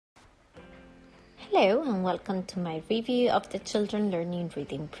Hello and welcome to my review of the Children Learning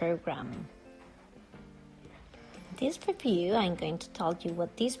Reading program. In this review, I'm going to tell you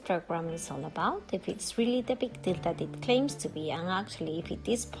what this program is all about, if it's really the big deal that it claims to be, and actually if it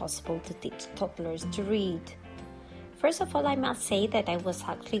is possible to teach toddlers to read. First of all, I must say that I was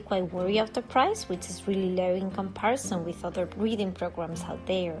actually quite worried of the price, which is really low in comparison with other reading programs out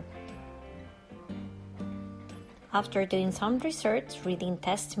there. After doing some research, reading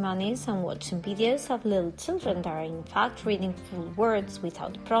testimonies and watching videos of little children that are in fact reading full words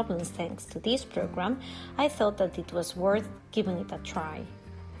without problems thanks to this program, I thought that it was worth giving it a try.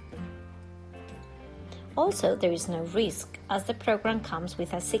 Also, there is no risk, as the program comes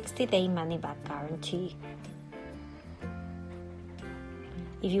with a 60-day money-back guarantee.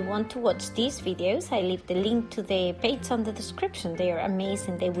 If you want to watch these videos, I leave the link to the page on the description. They are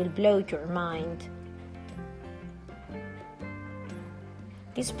amazing, they will blow your mind.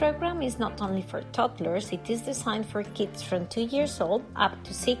 This program is not only for toddlers, it is designed for kids from 2 years old up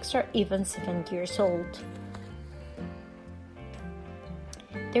to 6 or even 7 years old.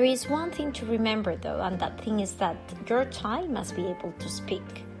 There is one thing to remember though, and that thing is that your child must be able to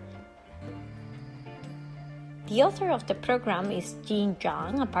speak. The author of the program is Jin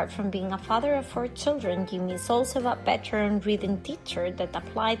Yang. Apart from being a father of 4 children, Jim is also a veteran reading teacher that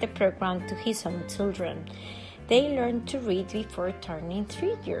applied the program to his own children. They learned to read before turning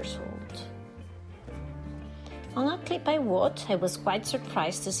 3 years old. On a clip I watched, I was quite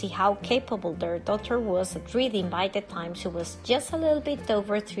surprised to see how capable their daughter was at reading by the time she was just a little bit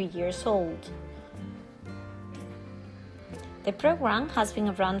over 3 years old. The program has been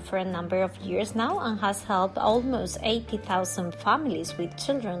around for a number of years now and has helped almost 80,000 families with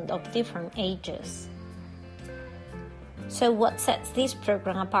children of different ages. So what sets this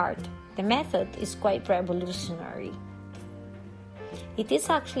program apart? The method is quite revolutionary. It is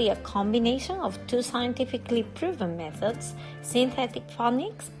actually a combination of 2 scientifically proven methods, synthetic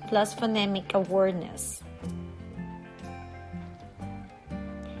phonics plus phonemic awareness.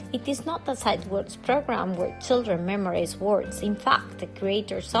 It is not a sight words program where children memorize words. In fact, the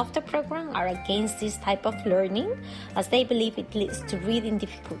creators of the program are against this type of learning, as they believe it leads to reading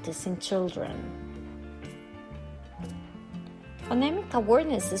difficulties in children. Phonemic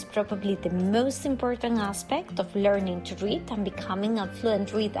awareness is probably the most important aspect of learning to read and becoming a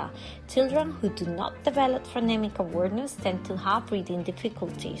fluent reader. Children who do not develop phonemic awareness tend to have reading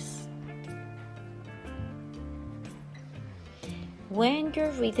difficulties. When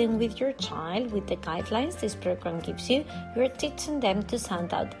you're reading with your child with the guidelines this program gives you, you're teaching them to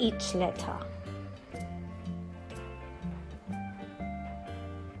sound out each letter.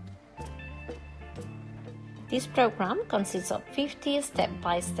 This program consists of 50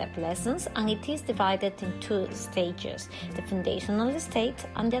 step-by-step lessons, and it is divided in 2 stages, the foundational stage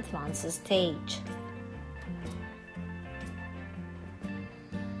and the advanced stage.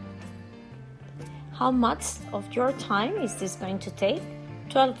 How much of your time is this going to take?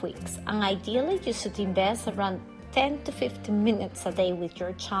 12 weeks, and ideally you should invest around 10 to 15 minutes a day with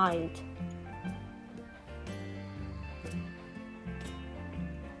your child.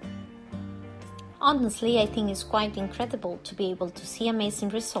 Honestly, I think it's quite incredible to be able to see amazing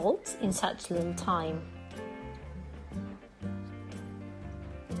results in such little time.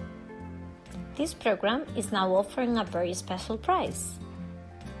 This program is now offering a very special price.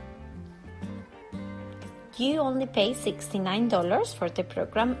 You only pay $69 for the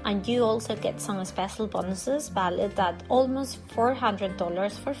program, and you also get some special bonuses valued at almost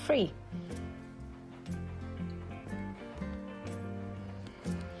 $400 for free.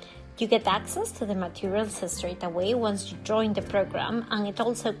 You get access to the materials straight away once you join the program, and it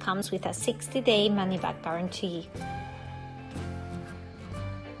also comes with a 60-day money-back guarantee.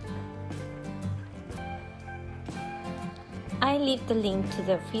 I leave the link to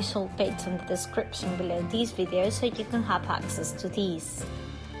the official page in the description below this video so you can have access to these.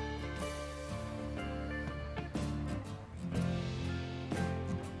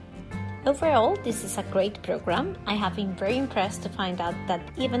 Overall, this is a great program. I have been very impressed to find out that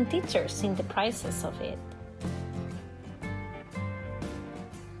even teachers see the prices of it.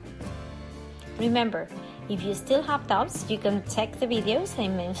 Remember, if you still have doubts, you can check the videos I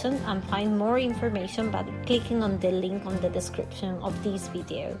mentioned and find more information by clicking on the link on the description of this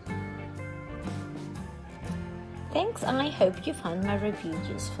video. Thanks, and I hope you found my review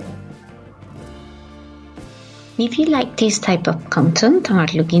useful. If you like this type of content and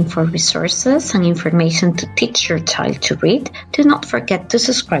are looking for resources and information to teach your child to read, do not forget to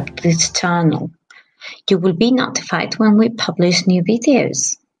subscribe to this channel. You will be notified when we publish new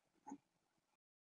videos.